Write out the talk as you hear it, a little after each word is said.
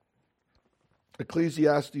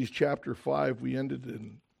Ecclesiastes chapter 5, we ended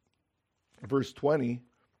in verse 20.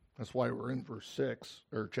 That's why we're in verse 6,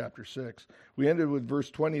 or chapter 6. We ended with verse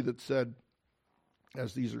 20 that said,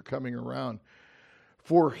 as these are coming around,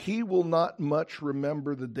 for he will not much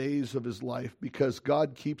remember the days of his life, because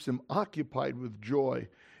God keeps him occupied with joy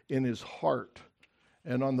in his heart.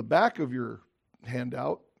 And on the back of your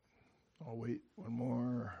handout, oh wait, one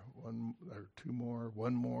more,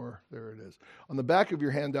 one more, there it is. On the back of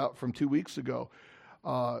your handout from 2 weeks ago,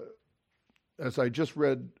 as I just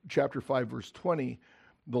read chapter 5, verse 20,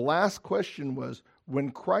 the last question was,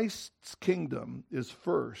 when Christ's kingdom is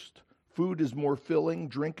first, food is more filling,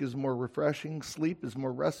 drink is more refreshing, sleep is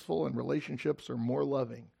more restful, and relationships are more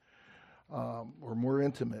loving, or more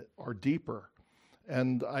intimate, or deeper.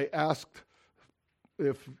 And I asked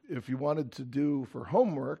if you wanted to do for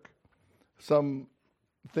homework,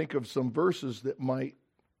 think of some verses that might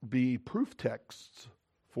be proof texts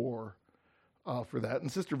for that.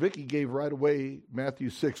 And Sister Vicky gave right away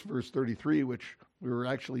Matthew 6, verse 33, which we were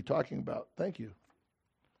actually talking about. Thank you.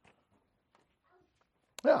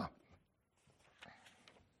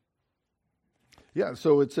 Yeah,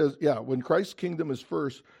 so it says, when Christ's kingdom is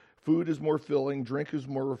first, food is more filling, drink is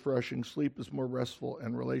more refreshing, sleep is more restful,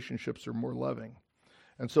 and relationships are more loving.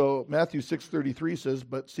 And so Matthew 6:33 says,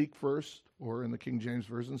 but seek first, or in the King James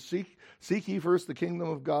Version, seek ye first the kingdom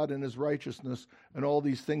of God and his righteousness, and all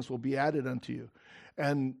these things will be added unto you.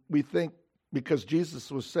 And we think, because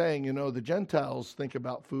Jesus was saying, the Gentiles think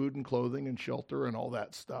about food and clothing and shelter and all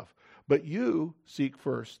that stuff. But you seek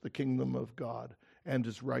first the kingdom of God and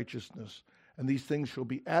his righteousness, and these things shall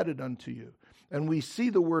be added unto you. And we see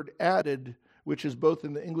the word added, which is both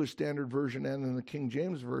in the English Standard Version and in the King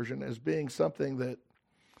James Version, as being something that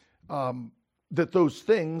those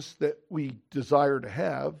things that we desire to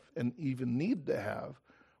have and even need to have,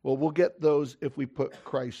 well, we'll get those if we put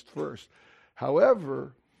Christ first.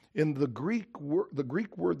 However, in the Greek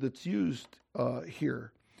word that's used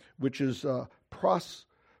here, which is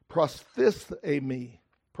prosthithemi.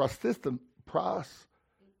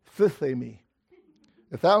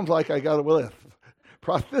 It sounds like I got a lisp.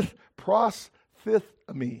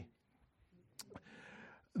 Prosthithemi.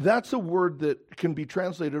 That's a word that can be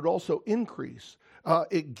translated also increase.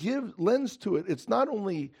 It lends to it. It's not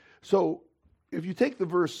only, so if you take the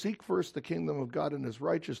verse, seek first the kingdom of God and his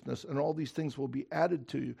righteousness, and all these things will be added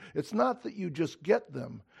to you. It's not that you just get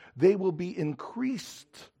them. They will be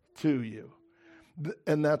increased to you.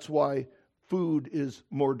 And that's why food is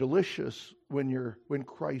more delicious when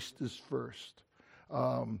Christ is first.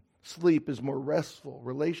 Sleep is more restful.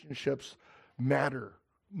 Relationships matter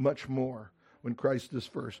much more when Christ is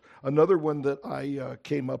first. Another one that I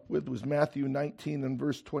came up with was Matthew 19 and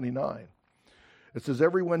verse 29. It says,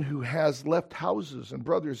 everyone who has left houses and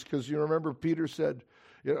brothers, because you remember Peter said,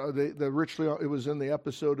 it was in the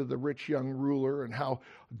episode of the rich young ruler and how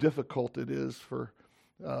difficult it is for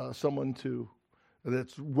someone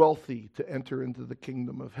that's wealthy to enter into the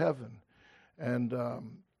kingdom of heaven. And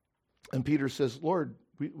Peter says, Lord,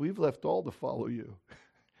 we've left all to follow you.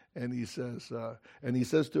 And he says to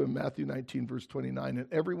him, Matthew 19, verse 29,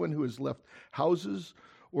 and everyone who has left houses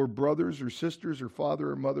or brothers or sisters or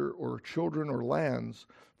father or mother or children or lands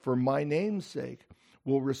for my name's sake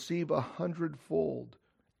will receive 100-fold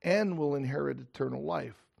and will inherit eternal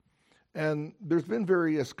life. And there's been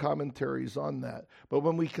various commentaries on that. But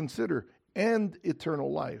when we consider and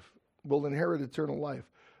eternal life, will inherit eternal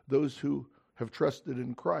life, those who have trusted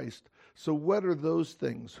in Christ. So what are those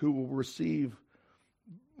things? Who will receive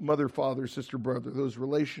mother, father, sister, brother, those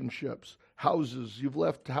relationships, houses. You've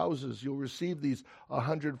left houses. You'll receive these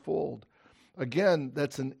 100-fold. Again,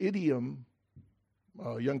 that's an idiom.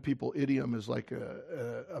 Young people, idiom is like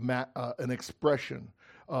an expression,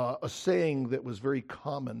 a saying that was very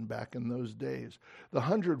common back in those days. The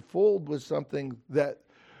 100-fold was something that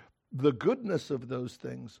the goodness of those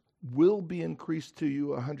things will be increased to you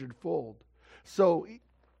 100-fold. So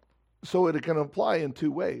it can apply in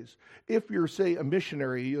two ways. If you're, say, a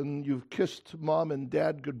missionary and you've kissed mom and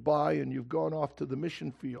dad goodbye and you've gone off to the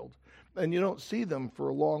mission field and you don't see them for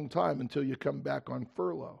a long time until you come back on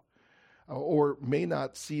furlough or may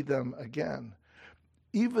not see them again,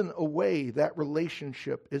 even away, that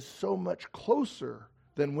relationship is so much closer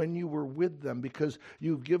than when you were with them because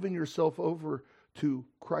you've given yourself over to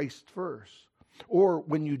Christ first. Or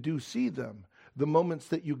when you do see them, the moments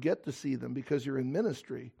that you get to see them because you're in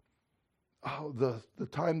ministry, the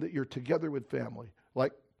time that you're together with family,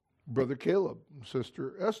 like Brother Caleb and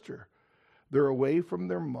Sister Esther, they're away from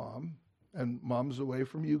their mom, and mom's away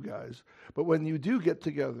from you guys. But when you do get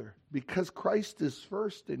together, because Christ is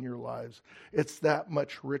first in your lives, it's that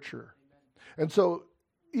much richer. And so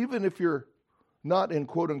even if you're not in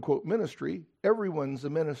quote unquote ministry. Everyone's a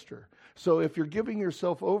minister. So if you're giving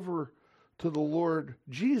yourself over to the Lord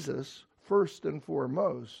Jesus first and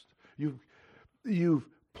foremost, you've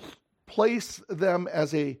placed them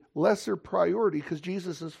as a lesser priority because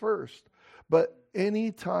Jesus is first. But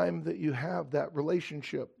any time that you have that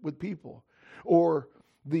relationship with people, or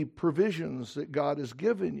the provisions that God has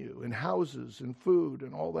given you in houses and food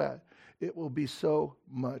and all that, it will be so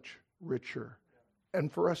much richer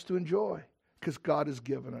and for us to enjoy because God has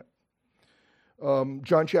given it.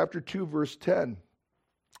 John chapter 2, verse 10,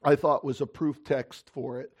 I thought was a proof text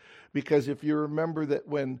for it, because if you remember that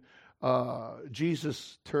when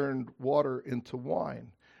Jesus turned water into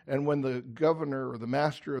wine, and when the governor or the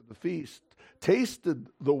master of the feast tasted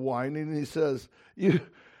the wine, and he says,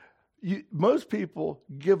 most people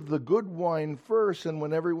give the good wine first, and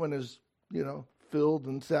when everyone is, filled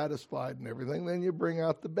and satisfied and everything, then you bring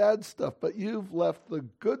out the bad stuff. But you've left the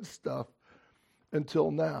good stuff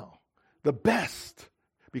until now, the best,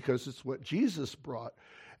 because it's what Jesus brought.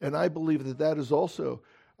 And I believe that that is also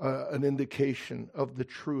an indication of the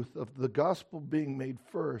truth of the gospel being made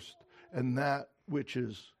first, and that which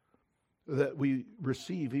is that we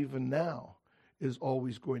receive even now is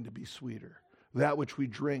always going to be sweeter. That which we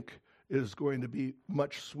drink is going to be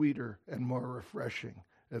much sweeter and more refreshing.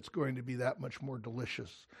 It's going to be that much more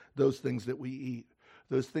delicious. Those things that we eat,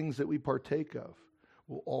 those things that we partake of,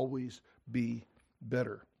 will always be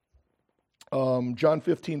better. John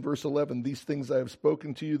 15, verse 11, these things I have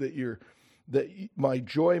spoken to you, that my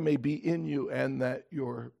joy may be in you and that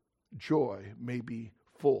your joy may be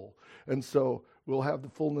full. And so we'll have the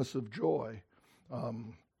fullness of joy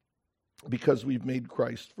because we've made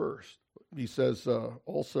Christ first. He says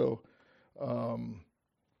also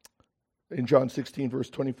in John 16, verse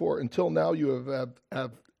 24, until now you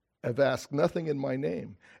have asked nothing in my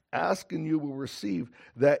name. Ask and you will receive,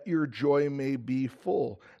 that your joy may be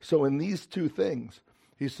full. So in these two things,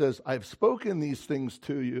 he says, I've spoken these things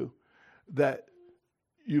to you, that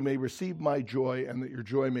you may receive my joy and that your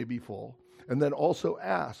joy may be full. And then also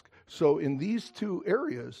ask. So in these two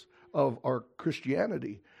areas of our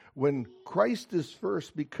Christianity, when Christ is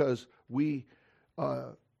first, because we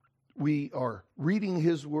are reading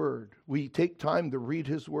his word. We take time to read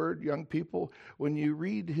his word, young people. When you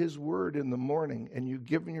read his word in the morning and you've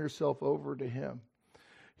given yourself over to him,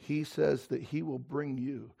 he says that he will bring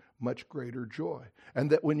you much greater joy. And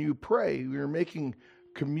that when you pray, you're making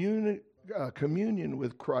communion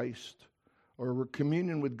with Christ, or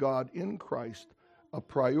communion with God in Christ, a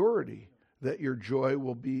priority, that your joy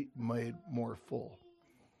will be made more full.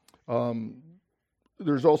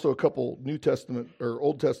 There's also a couple New Testament or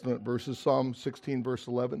Old Testament verses. Psalm 16, verse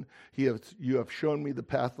 11. You have shown me the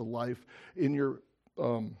path of life. You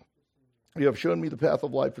have shown me the path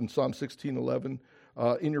of life in Psalm 16:11.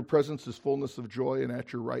 In your presence is fullness of joy, and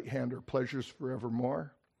at your right hand are pleasures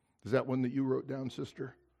forevermore. Is that one that you wrote down,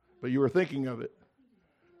 sister? But you were thinking of it.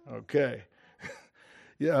 Okay.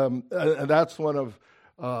 Yeah, and that's one of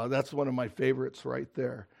my favorites right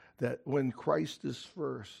there. That when Christ is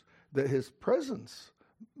first, that his presence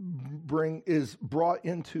is brought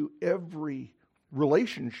into every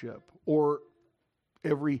relationship or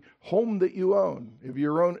every home that you own,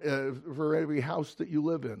 for every house that you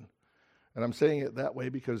live in. And I'm saying it that way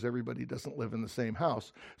because everybody doesn't live in the same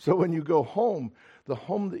house. So when you go home, the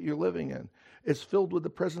home that you're living in is filled with the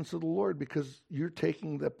presence of the Lord, because you're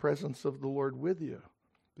taking the presence of the Lord with you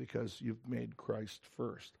because you've made Christ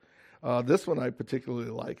first. This one I particularly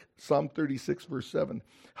like. Psalm 36, verse 7.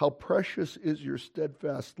 How precious is your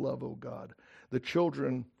steadfast love, O God. The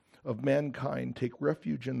children of mankind take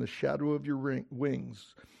refuge in the shadow of your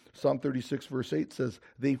wings. Psalm 36, verse 8 says,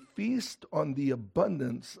 they feast on the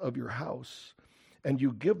abundance of your house, and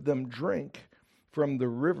you give them drink from the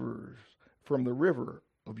river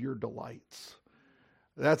of your delights.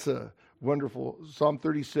 That's a wonderful Psalm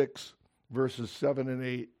 36, verses 7 and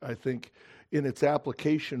 8, I think, in its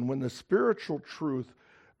application, when the spiritual truth,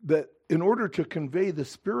 that in order to convey the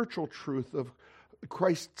spiritual truth of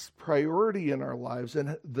Christ's priority in our lives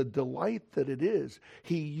and the delight that it is,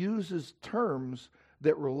 he uses terms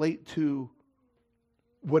that relate to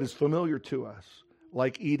what is familiar to us,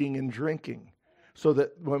 like eating and drinking. So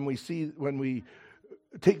that when we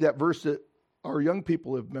take that verse that our young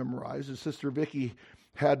people have memorized, as Sister Vicky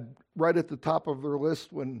had right at the top of their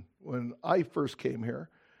list when I first came here,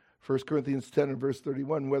 1 Corinthians 10 and verse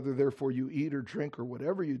 31, whether therefore you eat or drink or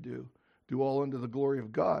whatever you do all unto the glory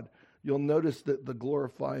of God. You'll notice that the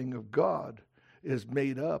glorifying of God is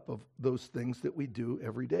made up of those things that we do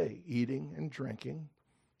every day, eating and drinking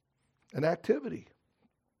and activity.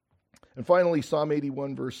 And finally, Psalm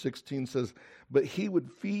 81 verse 16 says, but he would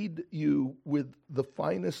feed you with the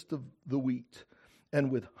finest of the wheat,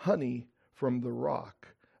 and with honey from the rock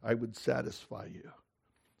I would satisfy you.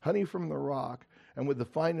 Honey from the rock and with the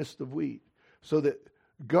finest of wheat. So that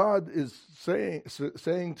God is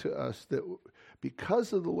saying to us that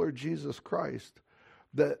because of the Lord Jesus Christ,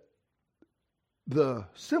 that the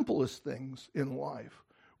simplest things in life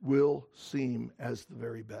will seem as the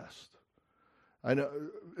very best. I know,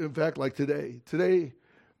 in fact, like today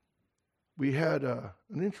we had an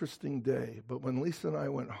interesting day, but when Lisa and I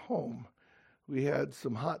went home, we had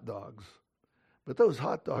some hot dogs. But those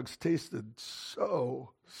hot dogs tasted so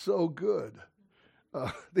good.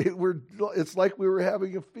 It's like we were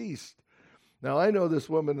having a feast. Now, I know this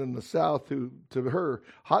woman in the South who, to her,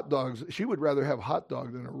 hot dogs, she would rather have hot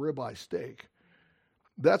dog than a ribeye steak.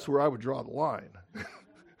 That's where I would draw the line.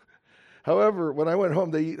 However, when I went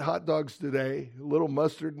home, they eat hot dogs today, a little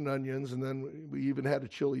mustard and onions, and then we even had a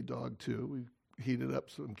chili dog too. We heated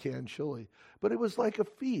up some canned chili. But it was like a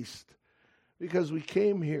feast because we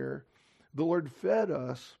came here. The Lord fed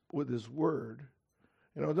us with His Word.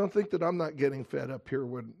 You know, don't think that I'm not getting fed up here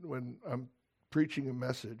when I'm preaching a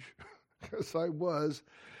message, because I was.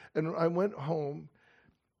 And I went home,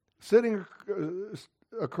 sitting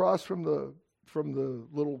across from the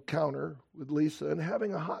little counter with Lisa and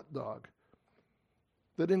having a hot dog.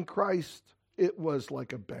 That in Christ, it was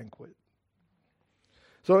like a banquet.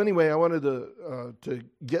 So anyway, I wanted to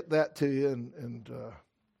get that to you, and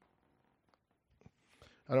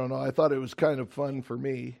I don't know, I thought it was kind of fun for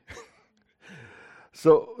me.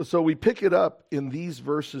 So we pick it up in these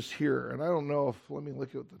verses here, and I don't know if, let me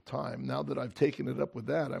look at the time. Now that I've taken it up with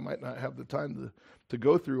that, I might not have the time to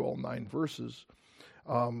go through all 9 verses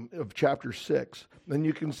of chapter 6. Then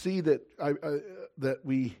you can see that that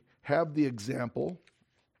we have the example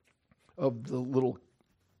of the little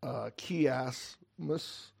chiasm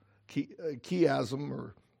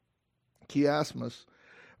or chiasmus,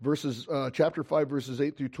 verses chapter 5 verses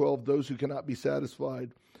 8 through 12, those who cannot be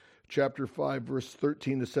satisfied. Chapter 5 verse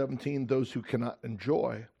 13 to 17, those who cannot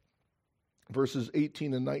enjoy. Verses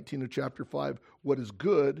 18 and 19 of chapter 5, what is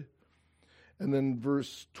good. And then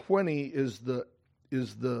verse 20 is the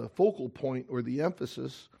focal point or the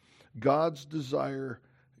emphasis, God's desire,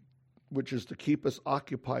 which is to keep us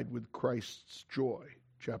occupied with Christ's joy.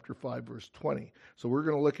 Chapter 5 verse 20. So we're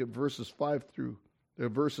going to look at verses 1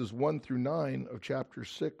 through 9 of chapter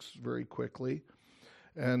 6 very quickly.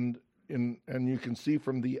 And you can see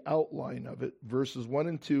from the outline of it, verses 1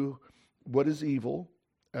 and 2, what is evil,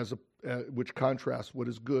 which contrasts what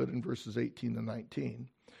is good in verses 18 and 19.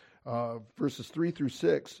 Verses 3 through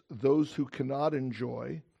 6, those who cannot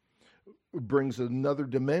enjoy, brings another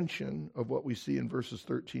dimension of what we see in verses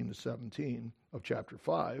 13 to 17 of chapter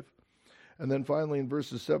 5. And then finally in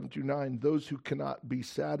verses 7 through 9, those who cannot be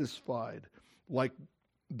satisfied, like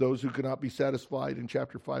those who cannot be satisfied in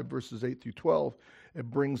chapter 5, verses 8 through 12, it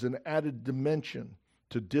brings an added dimension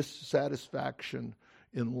to dissatisfaction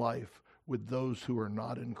in life with those who are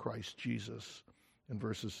not in Christ Jesus in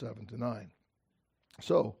verses 7 to 9.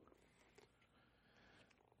 So,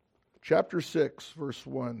 chapter 6, verse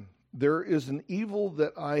 1, there is an evil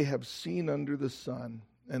that I have seen under the sun,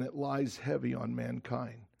 and it lies heavy on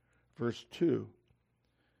mankind. Verse 2,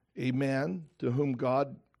 a man to whom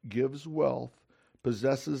God gives wealth,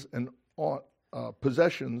 possessions and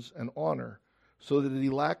honor, so that he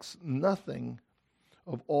lacks nothing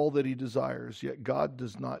of all that he desires, yet God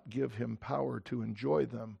does not give him power to enjoy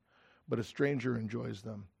them, but a stranger enjoys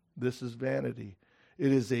them. This is vanity.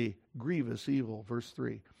 It is a grievous evil. Verse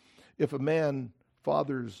 3, if a man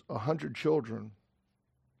fathers 100 children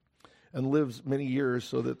and lives many years,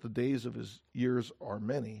 so that the days of his years are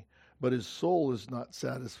many, but his soul is not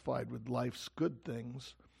satisfied with life's good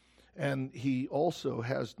things, and he also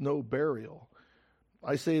has no burial,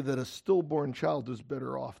 I say that a stillborn child is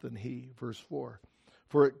better off than he. Verse 4,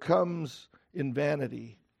 for it comes in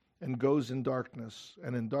vanity and goes in darkness,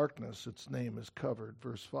 and in darkness its name is covered.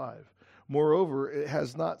 Verse 5, moreover, it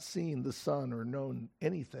has not seen the sun or known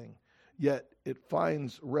anything, yet it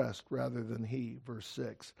finds rest rather than he. Verse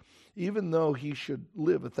 6, even though he should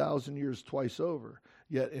live 1,000 years twice over,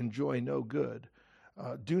 yet enjoy no good,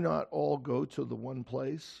 do not all go to the one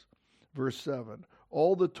place? Verse 7,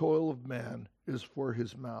 all the toil of man is for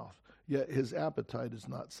his mouth, yet his appetite is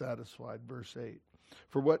not satisfied. Verse 8,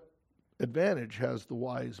 for what advantage has the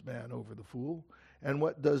wise man over the fool? And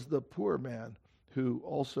what does the poor man who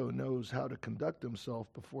also knows how to conduct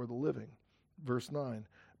himself before the living? Verse 9,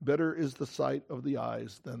 better is the sight of the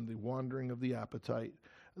eyes than the wandering of the appetite.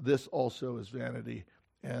 This also is vanity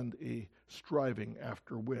and a striving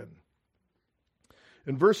after wind.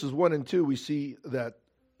 In verses 1 and 2, we see that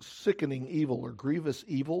sickening evil or grievous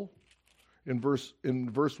evil. In verse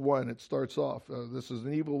 1, it starts off, this is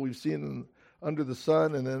an evil we've seen under the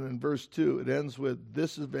sun, and then in verse 2, it ends with,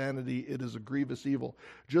 this is vanity, it is a grievous evil.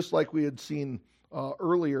 Just like we had seen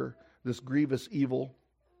earlier, this grievous evil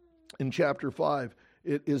in chapter 5,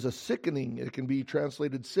 it is a sickening, it can be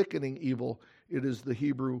translated sickening evil. It is the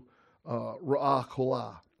Hebrew ra'ah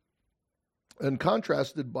kolah, and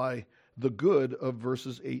contrasted by the good of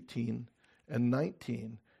verses 18 and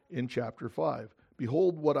 19 in chapter 5.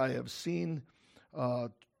 Behold, what I have seen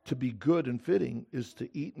to be good and fitting is to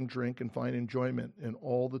eat and drink and find enjoyment in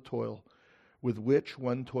all the toil with which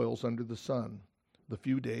one toils under the sun, the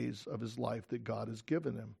few days of his life that God has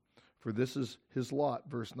given him. For this is his lot,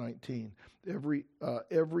 verse 19.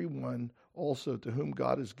 Everyone also to whom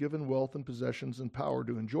God has given wealth and possessions and power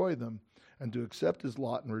to enjoy them and to accept his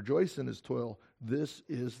lot and rejoice in his toil, this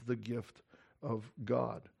is the gift of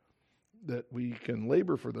God. That we can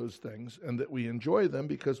labor for those things and that we enjoy them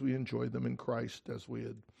because we enjoy them in Christ, as we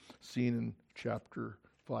had seen in chapter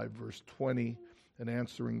 5, verse 20, and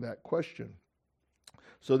answering that question.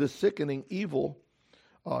 So this sickening evil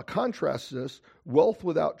contrasts this. Wealth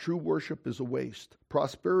without true worship is a waste.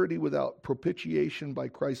 Prosperity without propitiation by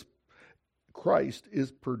Christ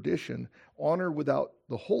is perdition. Honor without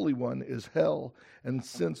the Holy One is hell. And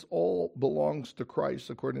since all belongs to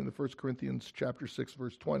Christ, according to 1 Corinthians chapter 6,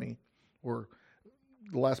 verse 20, or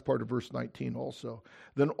the last part of verse 19 also,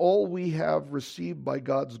 then all we have received by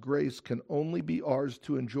God's grace can only be ours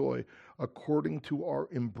to enjoy according to our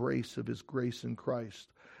embrace of his grace in Christ.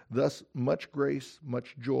 Thus, much grace,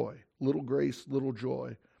 much joy. Little grace, little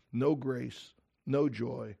joy. No grace, no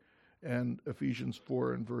joy. And Ephesians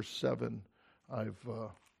 4 and verse 7, I've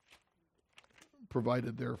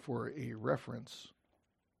provided there for a reference.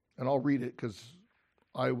 And I'll read it because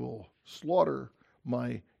I will slaughter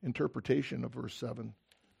my interpretation of verse 7,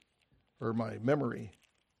 or my memory,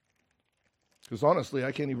 because honestly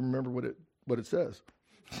I can't even remember what it says.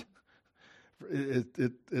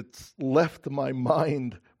 It's left my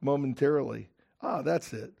mind momentarily.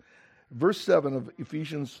 That's it. Verse 7 of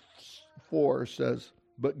Ephesians 4 says,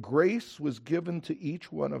 but grace was given to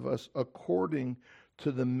each one of us according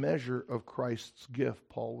to the measure of Christ's gift,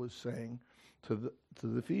 Paul was saying to the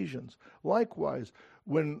Ephesians. Likewise,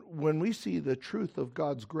 when we see the truth of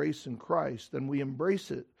God's grace in Christ and we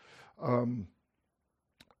embrace it,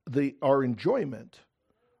 our enjoyment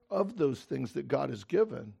of those things that God has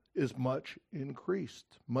given is much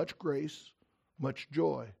increased. Much grace, much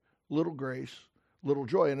joy. Little grace, little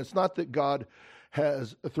joy. And it's not that God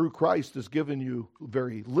has, through Christ, has given you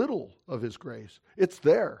very little of his grace. It's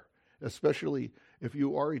there, especially if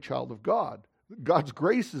you are a child of God. God's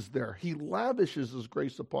grace is there. He lavishes his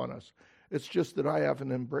grace upon us. It's just that I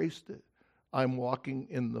haven't embraced it. I'm walking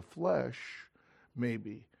in the flesh,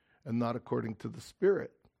 maybe, and not according to the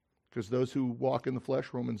Spirit. Because those who walk in the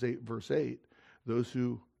flesh, Romans 8, verse 8, those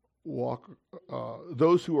who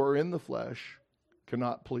are in the flesh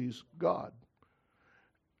cannot please God.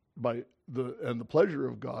 And the pleasure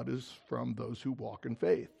of God is from those who walk in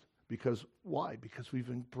faith. Because why? Because we've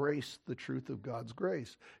embraced the truth of God's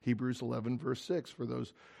grace. Hebrews 11, verse 6, for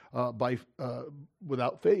those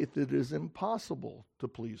without faith, it is impossible to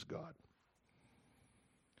please God.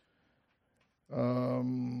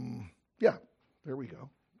 Yeah, there we go.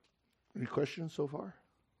 Any questions so far?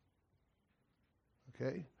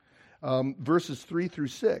 Okay. Verses 3 through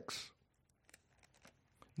 6.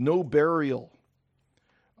 No burial.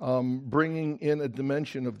 Bringing in a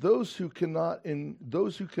dimension of those who cannot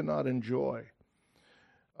enjoy.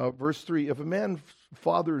 Verse 3, if a man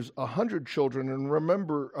fathers 100 children, and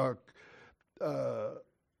remember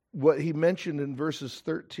what he mentioned in verses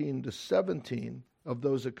 13 to 17 of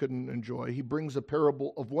those that couldn't enjoy, he brings a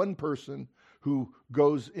parable of one person who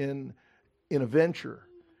goes in a venture.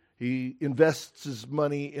 He invests his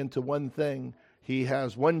money into one thing. He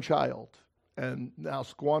has one child and now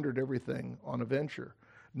squandered everything on a venture.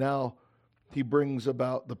 Now,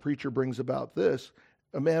 the preacher brings about this,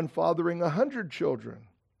 a man fathering 100 children,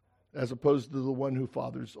 as opposed to the one who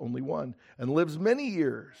fathers only one, and lives many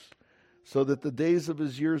years, so that the days of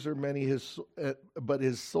his years are many, but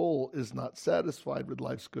his soul is not satisfied with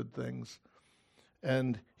life's good things,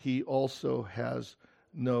 and he also has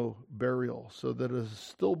no burial, so that a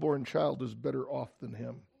stillborn child is better off than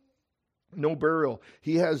him. No burial.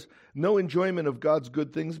 He has no enjoyment of God's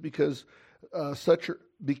good things because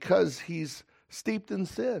he's steeped in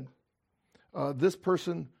sin. This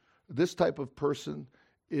type of person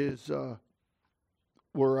is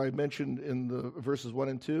where I mentioned in the verses 1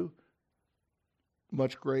 and 2,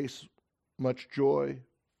 much grace, much joy,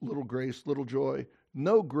 little grace, little joy,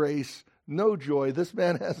 no grace, no joy. This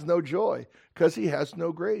man has no joy because he has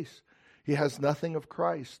no grace. He has nothing of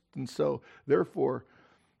Christ. And so, therefore,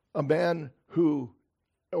 a man who,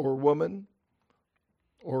 or woman,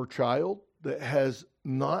 or child that has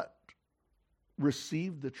not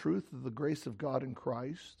received the truth of the grace of God in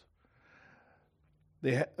Christ,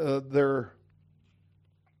 they're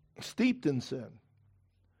steeped in sin.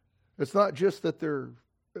 It's not just that they're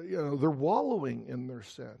wallowing in their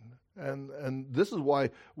sin. And this is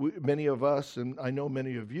why many of us, and I know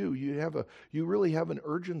many of you, you really have an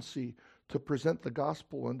urgency to present the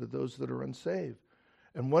gospel unto those that are unsaved.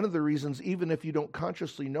 And one of the reasons, even if you don't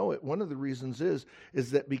consciously know it, one of the reasons is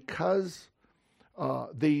that because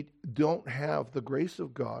they don't have the grace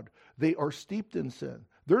of God, they are steeped in sin.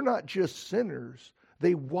 They're not just sinners,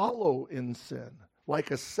 they wallow in sin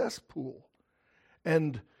like a cesspool.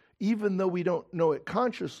 And even though we don't know it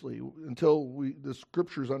consciously until the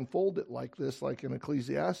scriptures unfold it like this, like in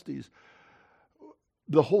Ecclesiastes,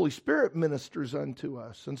 the Holy Spirit ministers unto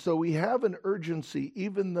us. And so we have an urgency,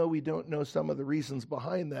 even though we don't know some of the reasons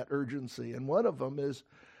behind that urgency. And one of them is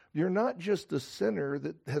you're not just a sinner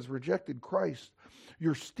that has rejected Christ.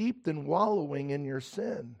 You're steeped in wallowing in your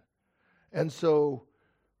sin. And so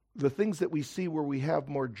the things that we see where we have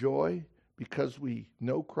more joy because we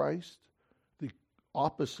know Christ, the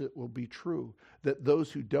opposite will be true. That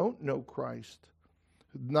those who don't know Christ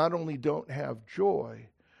not only don't have joy,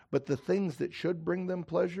 but the things that should bring them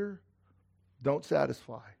pleasure don't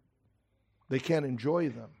satisfy. They can't enjoy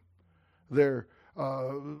them.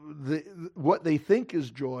 What they think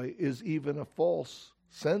is joy is even a false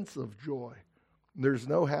sense of joy. There's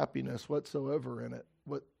no happiness whatsoever in it.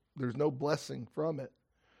 There's no blessing from it,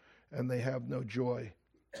 and they have no joy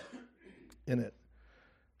in it.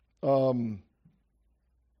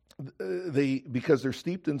 Because they're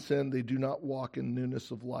steeped in sin, they do not walk in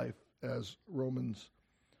newness of life, as Romans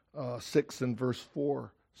 6 and verse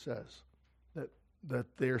 4 says, that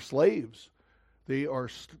they are slaves. They are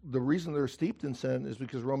the reason they're steeped in sin is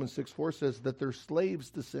because Romans 6:4 says that they're slaves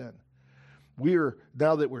to sin.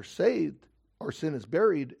 Now that we're saved, our sin is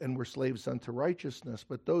buried and we're slaves unto righteousness.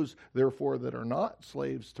 But those, therefore, that are not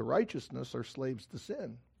slaves to righteousness are slaves to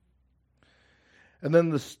sin. And then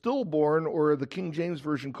the stillborn, or the King James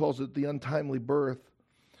Version calls it the untimely birth,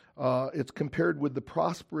 it's compared with the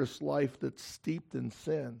prosperous life that's steeped in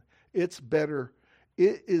sin. It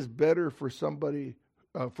is better for somebody,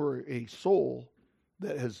 for a soul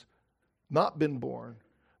that has not been born,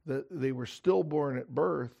 that they were stillborn at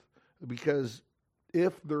birth, because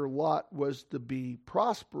if their lot was to be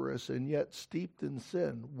prosperous and yet steeped in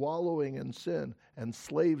sin, wallowing in sin, and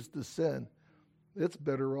slaves to sin, it's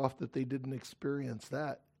better off that they didn't experience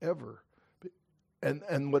that ever.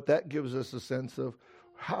 And what that gives us a sense of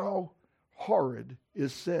how horrid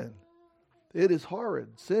is sin. It is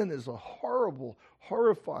horrid. Sin is a horrible,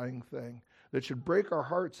 horrifying thing that should break our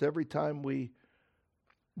hearts every time we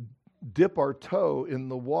dip our toe in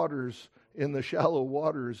the waters, in the shallow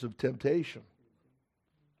waters of temptation.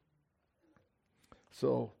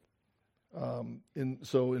 So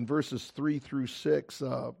in verses 3 through 6,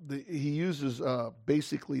 he uses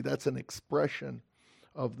basically that's an expression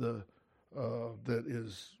of the that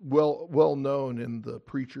is well known in the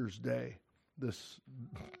preacher's day. This,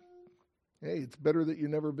 hey, it's better that you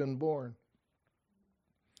never been born.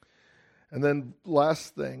 And then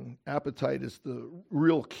last thing, appetite is the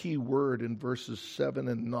real key word in verses 7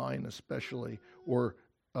 and 9 especially, or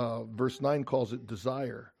verse 9 calls it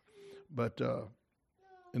desire, but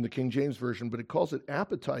in the King James Version, but it calls it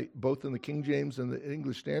appetite, both in the King James and the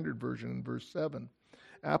English Standard Version in verse 7.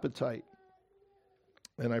 Appetite.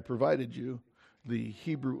 And I provided you the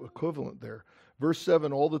Hebrew equivalent there. Verse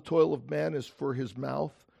 7, all the toil of man is for his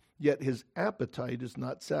mouth, yet his appetite is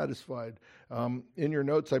not satisfied. In your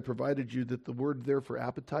notes, I provided you that the word there for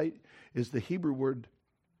appetite is the Hebrew word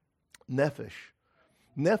nephesh.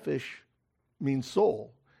 Nephesh means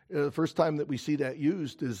soul. The first time that we see that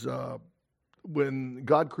used is when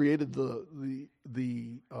God created the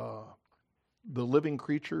living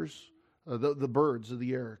creatures, the birds of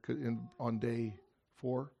the air on day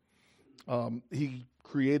 4. He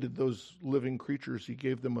created those living creatures. He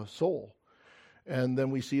gave them a soul. And then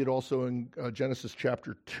we see it also in Genesis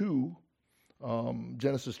chapter 2.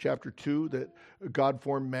 Genesis chapter 2, that God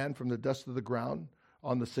formed man from the dust of the ground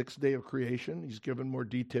on the 6th day of creation. He's given more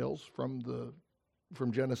details from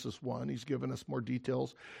Genesis 1. He's given us more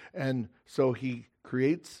details. And so he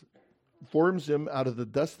forms him out of the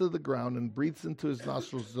dust of the ground and breathes into his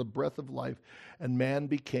nostrils the breath of life, and man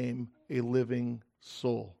became a living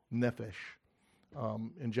soul, nephesh,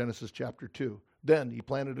 in Genesis chapter 2. Then he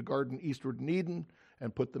planted a garden eastward in Eden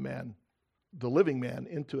and put the man the living man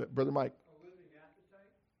into it. Brother Mike.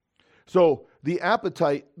 So the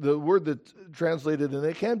appetite, the word that's translated, and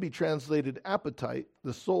it can be translated appetite,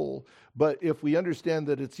 the soul, but if we understand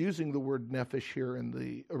that it's using the word nephesh here in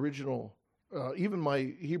the original, even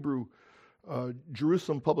my Hebrew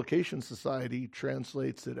Jerusalem Publication Society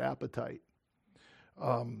translates it appetite,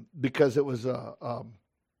 because it was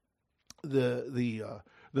the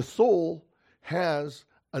soul has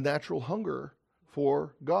a natural hunger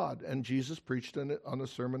for God, and Jesus preached on it on the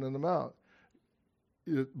Sermon on the Mount.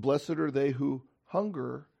 Blessed are they who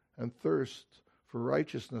hunger and thirst for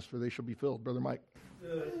righteousness, for they shall be filled. Brother Mike.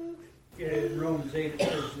 In Romans 8, it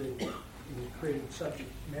says that he was created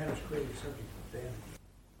subject, man was created subject to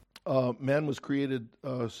vanity. Man was created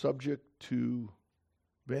subject to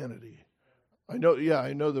vanity. I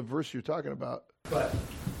know the verse you're talking about. But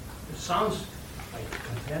it sounds like a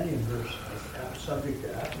companion verse, like subject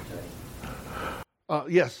to appetite.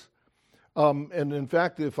 Yes. And in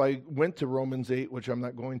fact, if I went to Romans 8, which I'm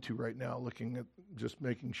not going to right now, looking at just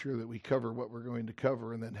making sure that we cover what we're going to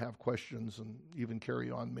cover and then have questions and even carry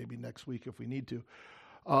on maybe next week if we need to.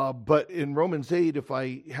 But in Romans 8, if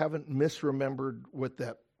I haven't misremembered what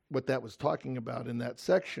that was talking about in that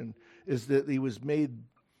section, is that he was made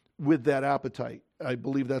with that appetite. I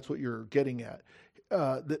believe that's what you're getting at.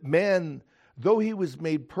 That man, though he was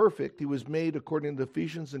made perfect, he was made, according to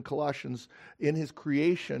Ephesians and Colossians, in his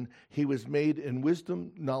creation, he was made in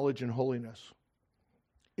wisdom, knowledge, and holiness.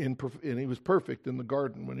 And he was perfect in the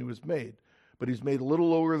garden when he was made. But he's made a little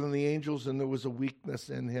lower than the angels, and there was a weakness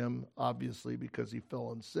in him, obviously, because he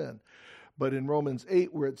fell in sin. But in Romans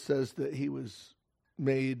 8, where it says that he was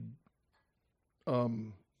made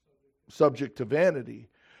subject to vanity,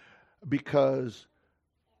 because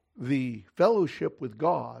the fellowship with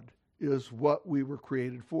God is what we were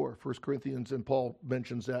created for. 1 Corinthians, and Paul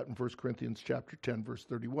mentions that in 1 Corinthians chapter 10, verse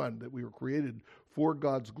 31, that we were created for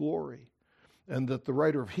God's glory. And that the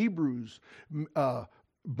writer of Hebrews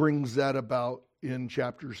brings that about in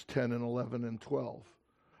chapters 10 and 11 and 12.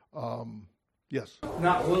 Yes?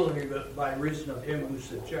 Not willingly, but by reason of him who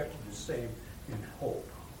subjected the same in hope.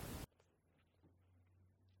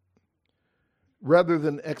 Rather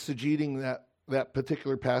than exegeting that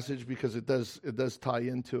particular passage, because it does tie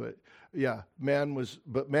into it. Yeah, man was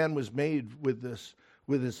made with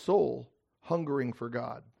his soul hungering for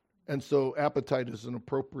God. And so appetite is an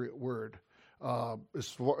appropriate word,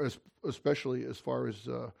 especially as far as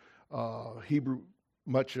Hebrew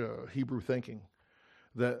thinking,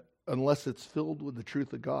 that unless it's filled with the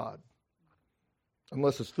truth of God,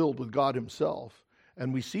 unless it's filled with God himself,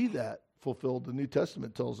 and we see that fulfilled, the New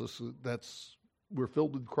Testament tells us we're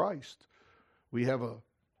filled with Christ. We have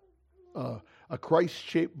a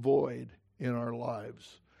Christ-shaped void in our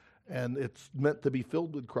lives, and it's meant to be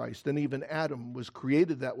filled with Christ. And even Adam was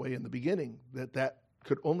created that way in the beginning, that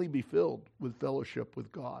could only be filled with fellowship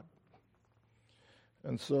with God.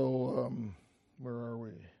 And so, where are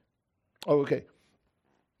we? Oh, okay.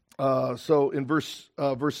 So in verse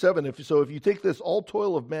 7, if you take this, all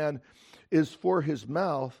toil of man is for his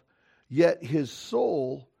mouth, yet his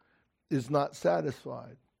soul is not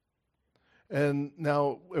satisfied. And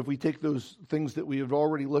now, if we take those things that we have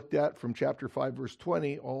already looked at from chapter 5, verse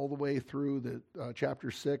 20, all the way through the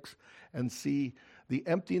chapter 6, and see the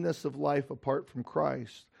emptiness of life apart from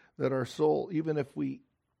Christ, that our soul, even if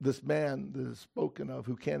this man that is spoken of,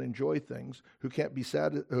 who can't enjoy things, who can't be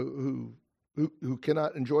who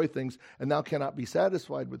cannot enjoy things, and now cannot be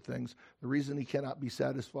satisfied with things, the reason he cannot be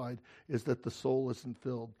satisfied is that the soul isn't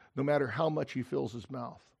filled, no matter how much he fills his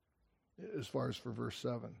mouth, as far as for verse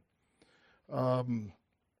 7.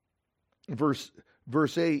 Verse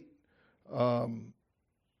 8, and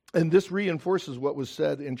this reinforces what was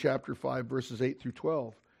said in chapter 5, verses 8 through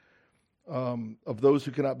 12, of those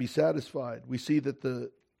who cannot be satisfied. We see that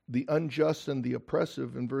the unjust and the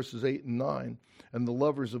oppressive in verses 8 and 9, and the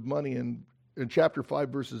lovers of money in chapter 5,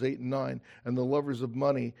 verses 8 and 9, and the lovers of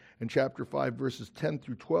money in chapter 5, verses 10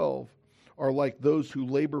 through 12, are like those who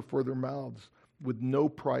labor for their mouths, with no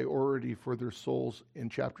priority for their souls in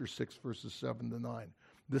chapter 6, verses 7 to 9.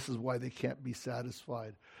 This is why they can't be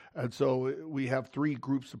satisfied. And so we have three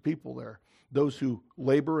groups of people there. Those who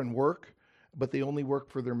labor and work, but they only work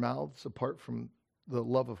for their mouths apart from the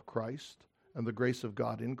love of Christ and the grace of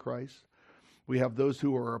God in Christ. We have those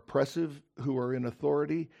who are oppressive, who are in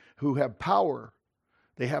authority, who have power.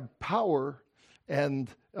 They have power, and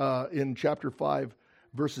in chapter 5,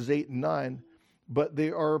 verses 8 and 9, but they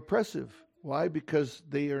are oppressive. Why? Because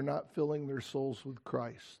they are not filling their souls with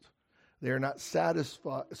Christ. They are not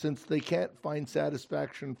satisfied, since they can't find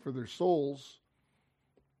satisfaction for their souls,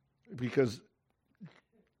 because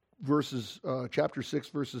chapter 6,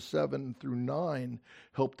 verses 7 through 9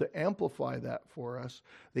 help to amplify that for us.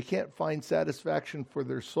 They can't find satisfaction for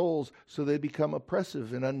their souls, so they become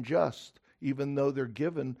oppressive and unjust, even though they're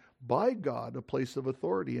given by God a place of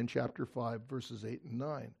authority in chapter 5, verses 8 and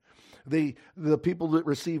 9. The people that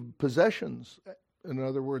receive possessions, in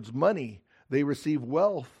other words, money, they receive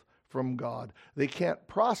wealth from God. They can't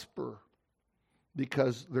prosper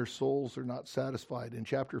because their souls are not satisfied. In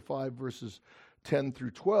chapter 5, verses 10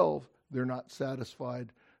 through 12, they're not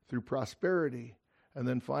satisfied through prosperity. And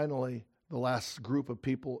then finally, the last group of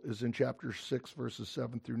people is in chapter 6, verses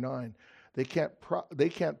 7 through 9. They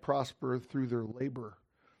can't prosper through their labor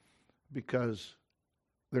because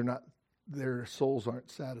their souls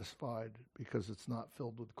aren't satisfied because it's not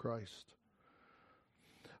filled with Christ.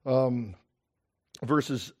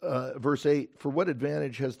 Verse 8, for what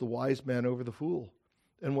advantage has the wise man over the fool?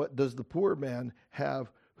 And what does the poor man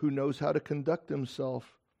have who knows how to conduct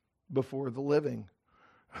himself before the living?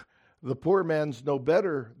 The poor man's no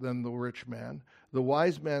better than the rich man. The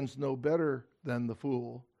wise man's no better than the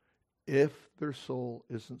fool, if their soul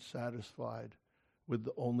isn't satisfied with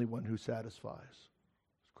the only one who satisfies,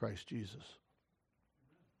 Christ Jesus.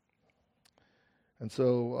 And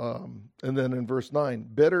so, and then in verse 9,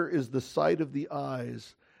 better is the sight of the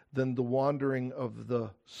eyes than the wandering of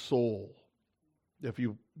the soul. If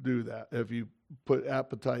you do that, if you put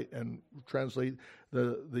appetite and translate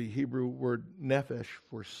the Hebrew word nephesh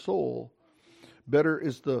for soul, better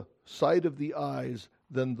is the sight of the eyes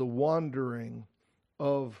than the wandering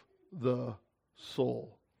of the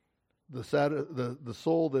soul. The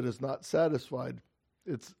soul that is not satisfied,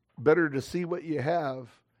 it's better to see what you have.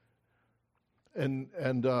 And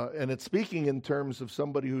it's speaking in terms of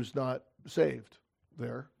somebody who's not saved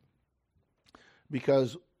there,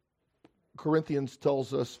 because Corinthians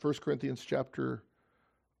tells us, 2 Corinthians chapter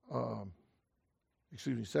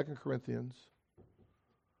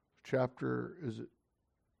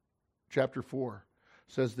 4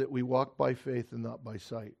 says that we walk by faith and not by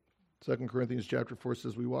sight. 2 Corinthians chapter 4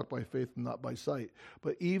 says we walk by faith and not by sight.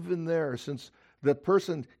 But even there, since the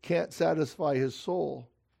person can't satisfy his soul,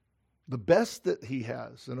 the best that he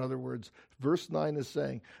has, in other words, verse 9 is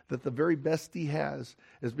saying that the very best he has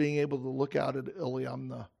is being able to look out at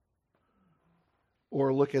Iliamna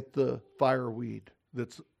or look at the fireweed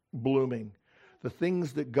that's blooming. The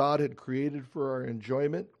things that God had created for our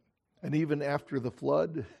enjoyment, and even after the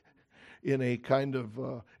flood, in a kind of,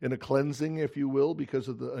 in a cleansing, if you will, because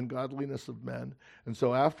of the ungodliness of men. And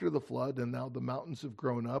so after the flood, and now the mountains have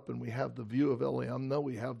grown up, and we have the view of Iliamna,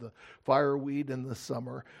 we have the fireweed in the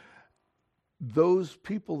summer. Those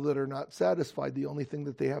people that are not satisfied, the only thing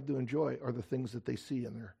that they have to enjoy are the things that they see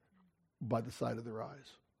by the side of their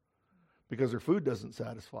eyes. Because their food doesn't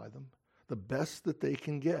satisfy them. The best that they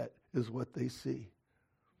can get is what they see.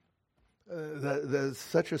 That is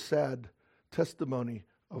such a sad testimony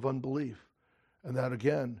of unbelief. And that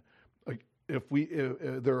again, if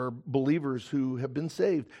there are believers who have been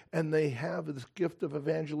saved and they have this gift of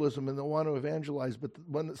evangelism and they want to evangelize, but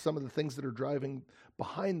some of the things that are driving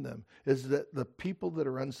behind them is that the people that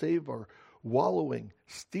are unsaved are wallowing,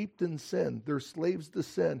 steeped in sin. They're slaves to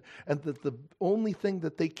sin, and that the only thing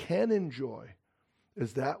that they can enjoy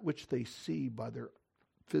is that which they see by their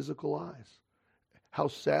physical eyes. How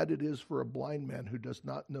sad it is for a blind man who does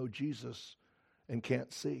not know Jesus and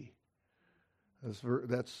can't see.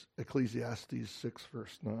 That's Ecclesiastes 6,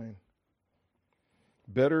 verse 9.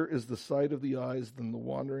 Better is the sight of the eyes than the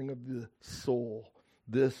wandering of the soul.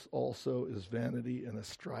 This also is vanity and a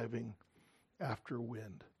striving after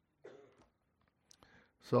wind.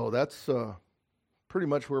 So that's pretty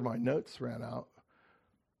much where my notes ran out.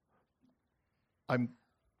 I'm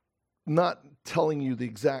not telling you the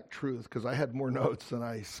exact truth because I had more notes and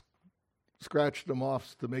I scratched them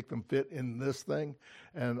off to make them fit in this thing,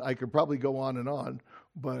 and I could probably go on,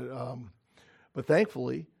 but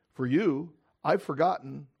thankfully for you, I've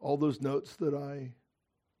forgotten all those notes that I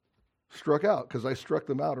struck out, because I struck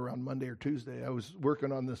them out around Monday or Tuesday. I was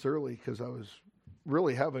working on this early because I was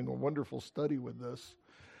really having a wonderful study with this,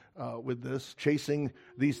 chasing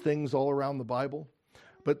these things all around the Bible.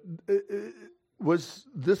 But was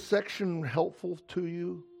this section helpful to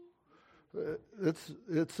you?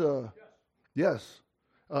 Yes.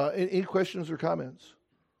 Any questions or comments?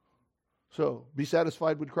 So, be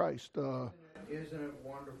satisfied with Christ. Isn't it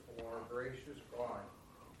wonderful our gracious God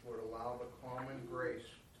would allow the common grace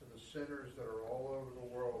to the sinners that are all over the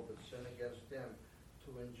world that sin against Him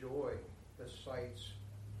to enjoy the sights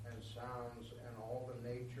and sounds and all the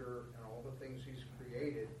nature and all the things He's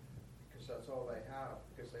created, because that's all they have,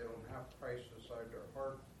 because they don't have Christ inside their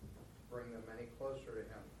heart to bring them any closer to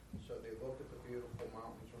Him. So they look at the beautiful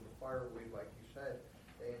mountains or the fireweed, like you said.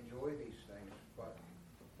 They enjoy these things, but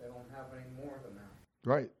they don't have any more than that.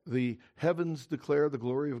 Right. The heavens declare the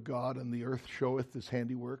glory of God, and the earth showeth his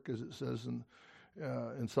handiwork, as it says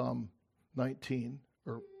in Psalm 19.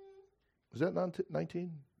 Or is that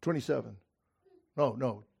 19? 27.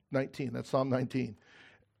 No, 19. That's Psalm 19.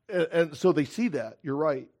 And so they see that. You're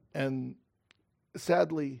right. And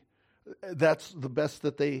sadly, that's the best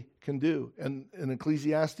that they can do. And in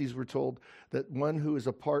Ecclesiastes, we're told that one who is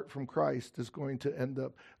apart from Christ is going to end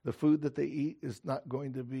up, the food that they eat is not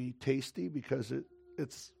going to be tasty because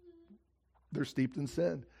they're steeped in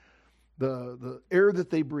sin. The air that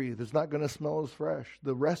they breathe is not going to smell as fresh.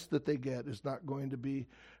 The rest that they get is not going to be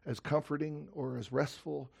as comforting or as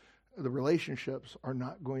restful. The relationships are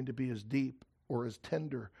not going to be as deep or as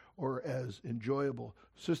tender or as enjoyable.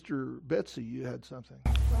 Sister Betsy, you had something.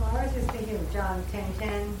 Well, I was just thinking of John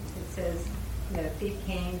 10:10. It says, the thief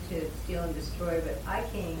came to steal and destroy, but I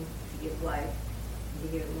came to give life and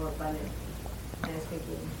to give it more abundantly. And I was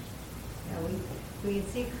thinking, we can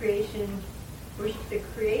see creation, worship the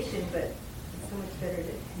creation, but it's so much better to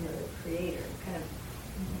the Creator. It kind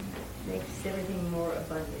of makes everything more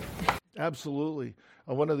abundant. Absolutely.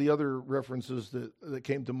 One of the other references that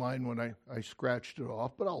came to mind when I scratched it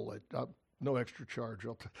off, but no extra charge.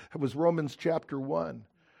 It was Romans chapter 1,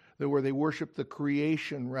 where they worship the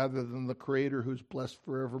creation rather than the Creator who's blessed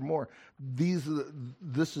forevermore. This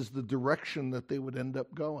is the direction that they would end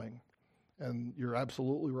up going. And you're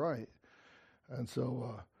absolutely right. And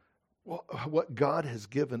so what God has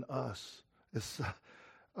given us is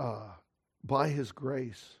by his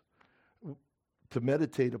grace to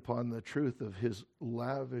meditate upon the truth of his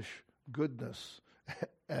lavish goodness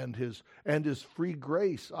and his free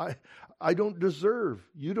grace. I don't deserve,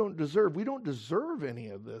 you don't deserve, we don't deserve any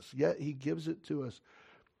of this, yet he gives it to us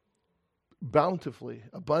bountifully,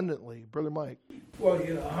 abundantly. Brother Mike. Well,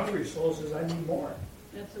 a hungry soul says, I need more.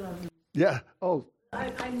 That's what I'm... Yeah. Oh.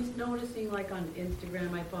 I'm noticing, like on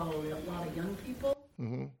Instagram, I follow a lot of young people.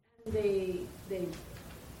 Mm-hmm. They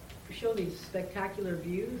show these spectacular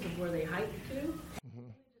views of where they hike to. Mm-hmm.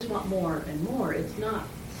 They just want more and more. It's not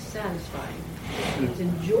satisfying. It's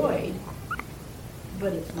enjoyed,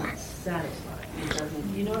 but it's not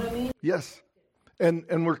satisfying. You know what I mean? Yes.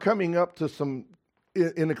 And we're coming up to some,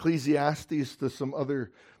 in Ecclesiastes, to some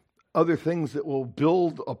other things that will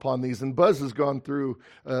build upon these. And Buzz has gone through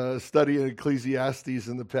studying Ecclesiastes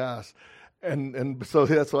in the past. And so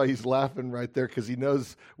that's why he's laughing right there, because he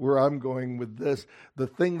knows where I'm going with this. The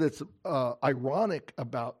thing that's ironic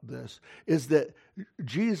about this is that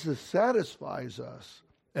Jesus satisfies us.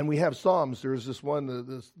 And we have Psalms. There's this one,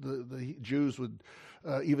 the Jews would,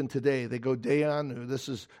 even today, they go Deanu. This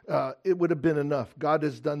is, it would have been enough. God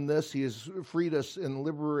has done this. He has freed us and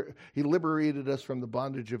he liberated us from the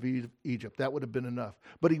bondage of Egypt. That would have been enough.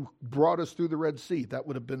 But he brought us through the Red Sea. That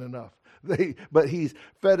would have been enough. But he's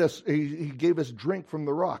fed us, he gave us drink from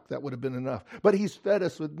the rock. That would have been enough. But he's fed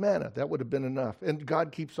us with manna. That would have been enough. And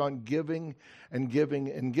God keeps on giving and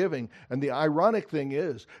giving and giving. And the ironic thing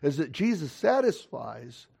is that Jesus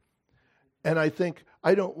satisfies. And I think,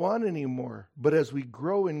 I don't want any more. But as we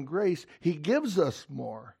grow in grace, he gives us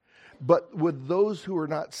more. But with those who are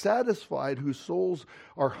not satisfied, whose souls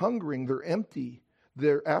are hungering, they're empty,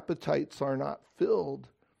 their appetites are not filled,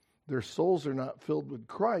 their souls are not filled with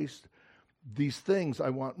Christ, these things, I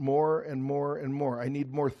want more and more and more. I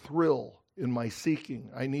need more thrill in my seeking.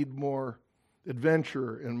 I need more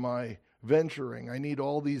adventure in my venturing. I need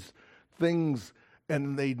all these things,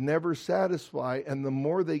 and they never satisfy. And the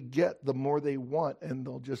more they get, the more they want, and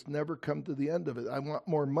they'll just never come to the end of it. I want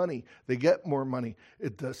more money. They get more money.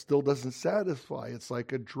 It still doesn't satisfy. It's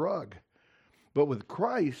like a drug. But with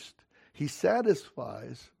Christ, he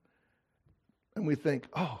satisfies, and we think,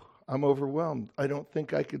 oh, I'm overwhelmed. I don't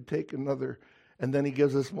think I could take another. And then he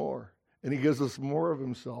gives us more. And he gives us more of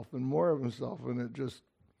himself and more of himself. And it just,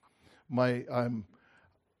 I'm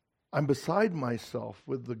beside myself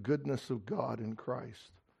with the goodness of God in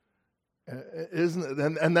Christ. Isn't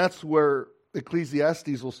it? And that's where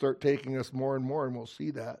Ecclesiastes will start taking us more and more. And we'll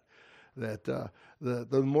see that the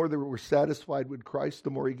more that we're satisfied with Christ,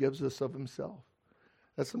 the more he gives us of himself.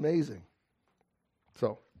 That's amazing.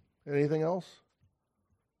 So, anything else?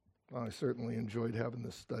 I certainly enjoyed having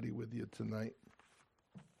this study with you tonight.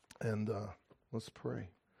 And let's pray.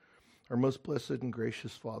 Our most blessed and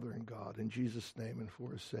gracious Father in God, in Jesus' name and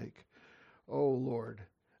for his sake. Oh, Lord,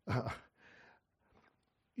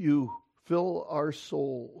 you fill our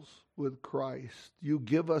souls with Christ. You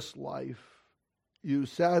give us life. You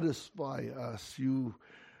satisfy us. You,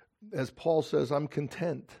 as Paul says, I'm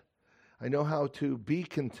content. I know how to be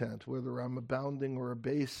content, whether I'm abounding or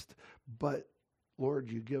abased, but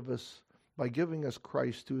Lord, you give us, by giving us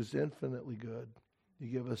Christ who is infinitely good, you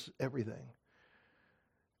give us everything.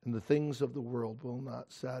 And the things of the world will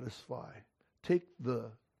not satisfy. Take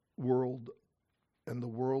the world and the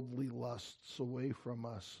worldly lusts away from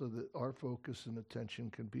us so that our focus and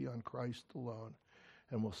attention can be on Christ alone,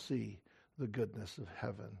 and we'll see the goodness of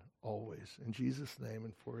heaven always. In Jesus' name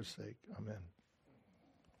and for his sake, amen.